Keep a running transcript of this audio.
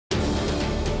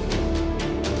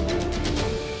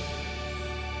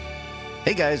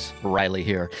Hey guys, Riley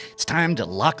here. It's time to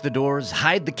lock the doors,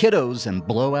 hide the kiddos, and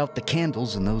blow out the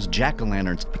candles in those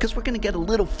jack-o'-lanterns because we're gonna get a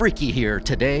little freaky here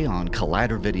today on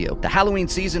Collider Video. The Halloween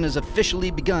season has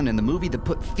officially begun, and the movie that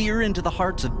put fear into the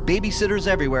hearts of babysitters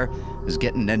everywhere is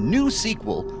getting a new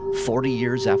sequel 40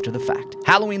 years after the fact.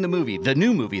 Halloween the movie, the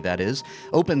new movie that is,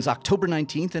 opens October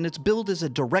 19th, and it's billed as a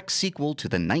direct sequel to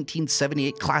the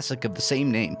 1978 classic of the same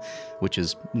name, which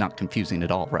is not confusing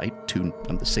at all, right? Two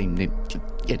of the same name.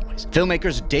 Anyways,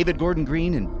 filmmakers David Gordon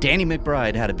Green and Danny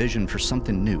McBride had a vision for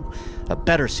something new, a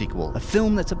better sequel, a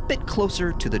film that's a bit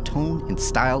closer to the tone and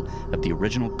style of the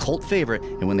original cult favorite,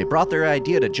 and when they brought their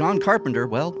idea to John Carpenter,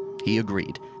 well, he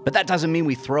agreed. But that doesn't mean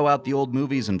we throw out the old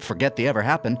movies and forget they ever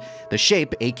happened. The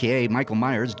Shape, aka Michael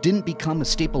Myers, didn't become a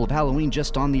staple of Halloween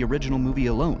just on the original movie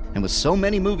alone. And with so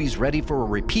many movies ready for a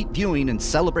repeat viewing in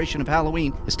celebration of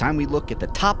Halloween, it's time we look at the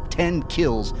top 10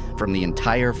 kills from the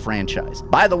entire franchise.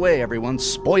 By the way, everyone,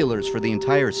 spoilers for the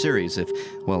entire series if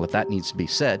that needs to be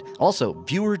said. Also,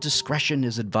 viewer discretion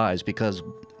is advised because,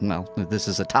 well, this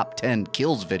is a top 10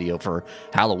 kills video for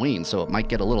Halloween, so it might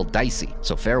get a little dicey,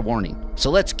 so fair warning.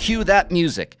 So let's cue that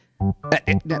music.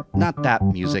 Not that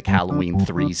music, Halloween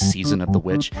 3 Season of the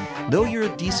Witch. Though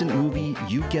you're a decent movie,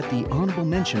 you get the honorable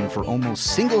mention for almost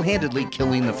single-handedly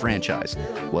killing the franchise.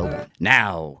 Well done.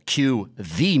 Now, cue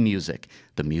the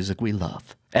music we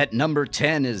love. At number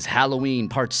 10 is Halloween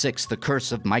Part 6, The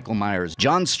Curse of Michael Myers.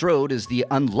 John Strode is the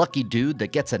unlucky dude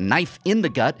that gets a knife in the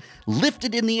gut,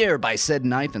 lifted in the air by said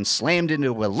knife, and slammed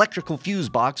into an electrical fuse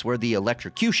box where the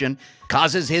electrocution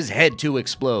causes his head to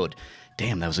explode.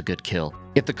 Damn, that was a good kill.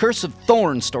 If the Curse of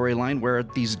Thorn storyline, where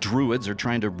these druids are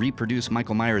trying to reproduce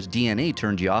Michael Myers' DNA,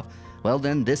 turned you off, well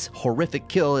then this horrific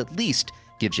kill at least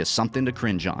gives you something to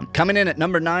cringe on. Coming in at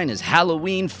number 9 is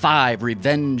Halloween 5,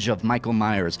 Revenge of Michael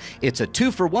Myers. It's a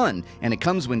 2-for-1, and it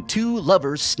comes when two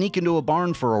lovers sneak into a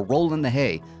barn for a roll in the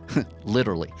hay.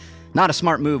 Literally. Not a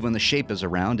smart move when the Shape is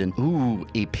around, and ooh,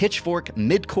 a pitchfork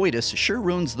mid-coitus sure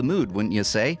ruins the mood, wouldn't you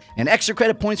say? And extra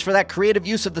credit points for that creative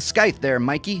use of the scythe there,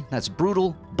 Mikey. That's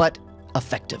brutal, but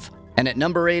effective. And at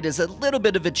number 8 is a little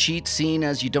bit of a cheat, seeing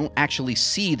as you don't actually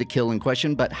see the kill in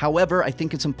question, but however, I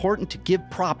think it's important to give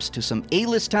props to some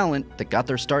A-list talent that got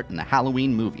their start in the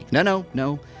Halloween movie.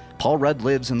 No. Paul Rudd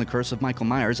lives in The Curse of Michael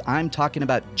Myers. I'm talking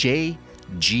about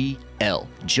JGL,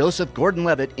 Joseph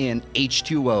Gordon-Levitt in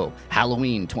H2O,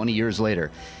 Halloween 20 years later.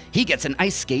 He gets an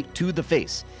ice skate to the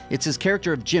face. It's his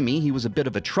character of Jimmy. He was a bit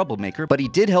of a troublemaker, but he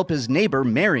did help his neighbor,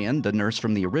 Marion, the nurse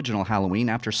from the original Halloween,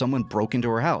 after someone broke into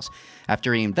her house.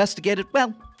 After he investigated,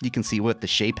 well, you can see what the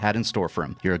Shape had in store for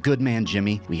him. You're a good man,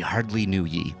 Jimmy. We hardly knew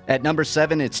ye. At number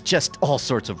 7, it's just all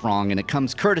sorts of wrong, and it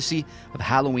comes courtesy of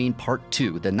Halloween Part 2,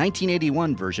 the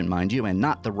 1981 version, mind you, and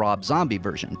not the Rob Zombie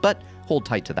version, but hold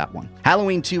tight to that one.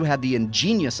 Halloween 2 had the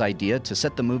ingenious idea to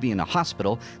set the movie in a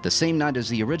hospital the same night as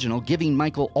the original, giving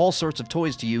Michael all sorts of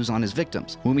toys to use on his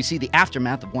victims. When we see the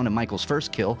aftermath of one of Michael's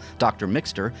first kill, Dr.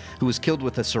 Mixter, who was killed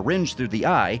with a syringe through the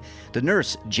eye, the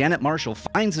nurse, Janet Marshall,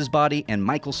 finds his body, and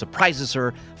Michael surprises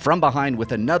her from behind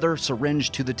with another syringe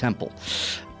to the temple.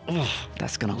 Ugh,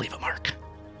 that's gonna leave a mark.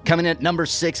 Coming in at number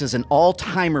 6 is an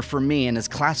all-timer for me and is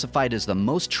classified as the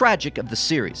most tragic of the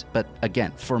series. But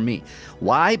again, for me.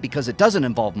 Why? Because it doesn't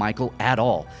involve Michael at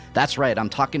all. That's right, I'm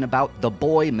talking about the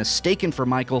boy mistaken for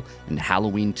Michael in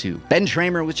Halloween 2. Ben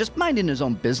Tramer was just minding his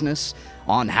own business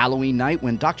on Halloween night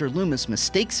when Dr. Loomis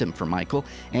mistakes him for Michael,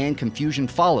 and confusion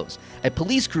follows. A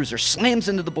police cruiser slams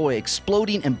into the boy,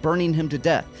 exploding and burning him to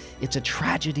death. It's a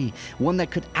tragedy, one that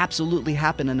could absolutely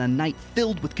happen in a night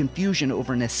filled with confusion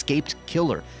over an escaped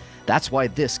killer. That's why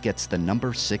this gets the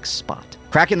number 6 spot.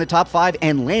 Cracking the top 5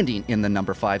 and landing in the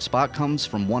number 5 spot comes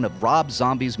from one of Rob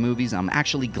Zombie's movies, and I'm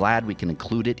actually glad we can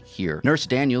include it here. Nurse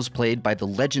Daniels, played by the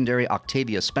legendary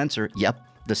Octavia Spencer, yep,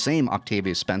 the same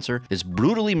Octavia Spencer, is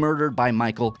brutally murdered by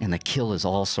Michael, and the kill is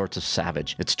all sorts of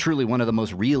savage. It's truly one of the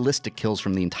most realistic kills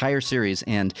from the entire series,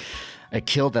 and a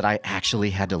kill that I actually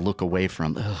had to look away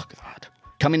from. Oh, God.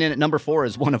 Coming in at number 4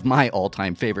 is one of my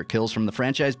all-time favorite kills from the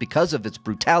franchise because of its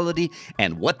brutality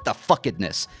and what the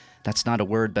fuckedness. That's not a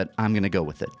word, but I'm gonna go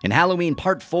with it. In Halloween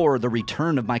Part 4, The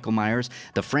Return of Michael Myers,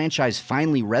 the franchise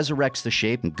finally resurrects the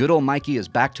Shape, and good old Mikey is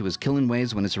back to his killing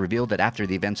ways when it's revealed that after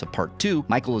the events of Part 2,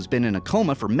 Michael has been in a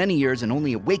coma for many years and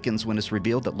only awakens when it's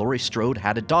revealed that Laurie Strode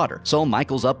had a daughter. So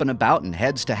Michael's up and about and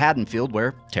heads to Haddonfield,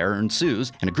 where terror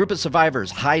ensues, and a group of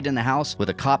survivors hide in the house with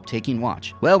a cop taking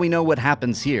watch. Well, we know what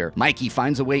happens here. Mikey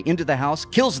finds a way into the house,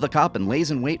 kills the cop, and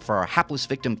lays in wait for our hapless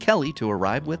victim Kelly to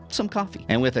arrive with some coffee.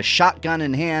 And with a shotgun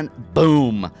in hand,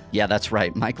 boom. Yeah, that's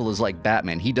right. Michael is like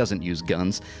Batman. He doesn't use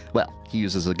guns. Well, he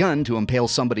uses a gun to impale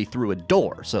somebody through a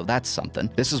door, so that's something.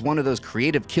 This is one of those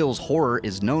creative kills horror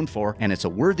is known for, and it's a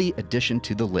worthy addition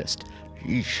to the list.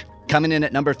 Yeesh. Coming in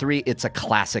at number 3, it's a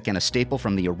classic and a staple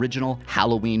from the original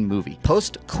Halloween movie.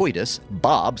 Post-coitus,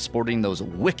 Bob, sporting those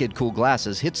wicked cool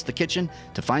glasses, hits the kitchen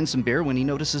to find some beer when he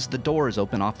notices the door is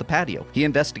open off the patio. He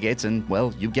investigates and,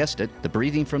 well, you guessed it, the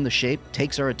breathing from the shape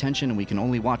takes our attention and we can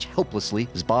only watch helplessly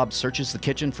as Bob searches the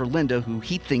kitchen for Linda, who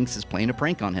he thinks is playing a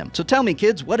prank on him. So tell me,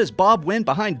 kids, what does Bob win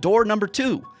behind door number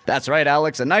 2? That's right,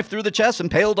 Alex, a knife through the chest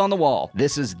impaled on the wall.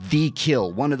 This is the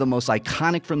kill, one of the most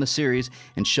iconic from the series,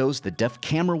 and shows the deft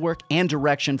camera work and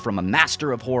direction from a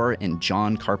master of horror in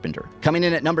John Carpenter. Coming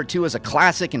in at number 2 is a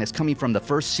classic, and it's coming from the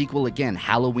first sequel again,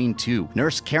 Halloween 2.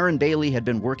 Nurse Karen Bailey had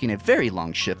been working a very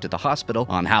long shift at the hospital,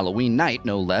 on Halloween night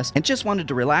no less, and just wanted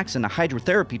to relax in a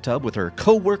hydrotherapy tub with her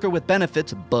co-worker with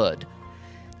benefits, Bud.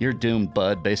 You're doomed,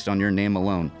 Bud, based on your name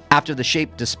alone. After the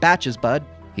shape dispatches Bud,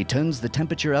 he turns the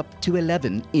temperature up to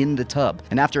 11 in the tub.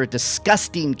 And after a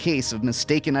disgusting case of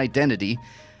mistaken identity,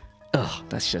 ugh,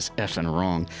 that's just effing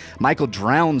wrong, Michael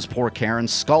drowns poor Karen,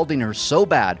 scalding her so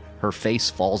bad her face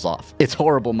falls off. It's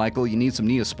horrible, Michael. You need some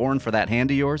Neosporin for that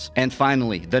hand of yours. And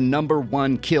finally, the number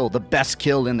 1 kill, the best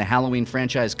kill in the Halloween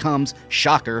franchise comes,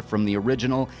 shocker, from the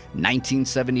original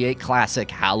 1978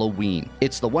 classic Halloween.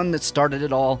 It's the one that started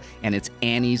it all, and it's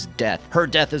Annie's death. Her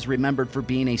death is remembered for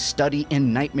being a study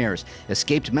in nightmares.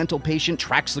 Escaped mental patient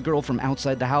tracks the girl from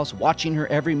outside the house, watching her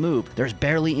every move. There's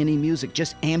barely any music,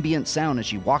 just ambient sound as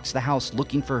she walks the house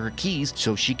looking for her keys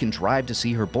so she can drive to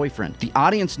see her boyfriend. The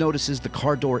audience notices the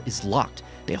car door is locked.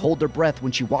 They hold their breath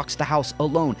when she walks the house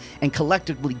alone and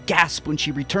collectively gasp when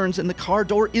she returns and the car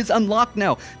door is unlocked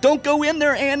now. Don't go in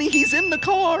there, Annie, he's in the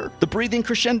car. The breathing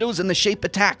crescendos and the shape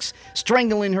attacks,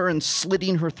 strangling her and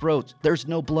slitting her throat. There's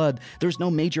no blood. There's no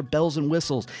major bells and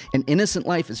whistles. An innocent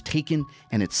life is taken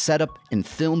and it's set up and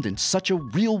filmed in such a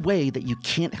real way that you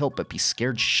can't help but be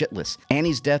scared shitless.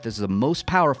 Annie's death is the most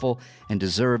powerful and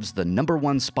deserves the number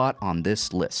 1 spot on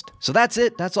this list. So that's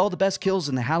it. That's all the best kills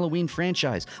in the Halloween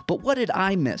franchise. But what did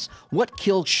I miss? What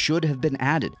kill should have been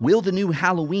added? Will the new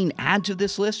Halloween add to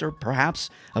this list, or perhaps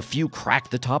a few crack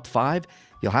the top 5?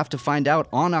 You'll have to find out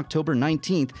on October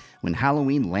 19th when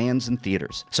Halloween lands in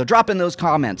theaters. So drop in those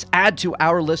comments, add to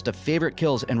our list of favorite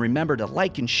kills, and remember to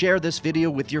like and share this video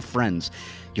with your friends.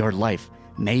 Your life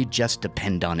may just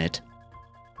depend on it.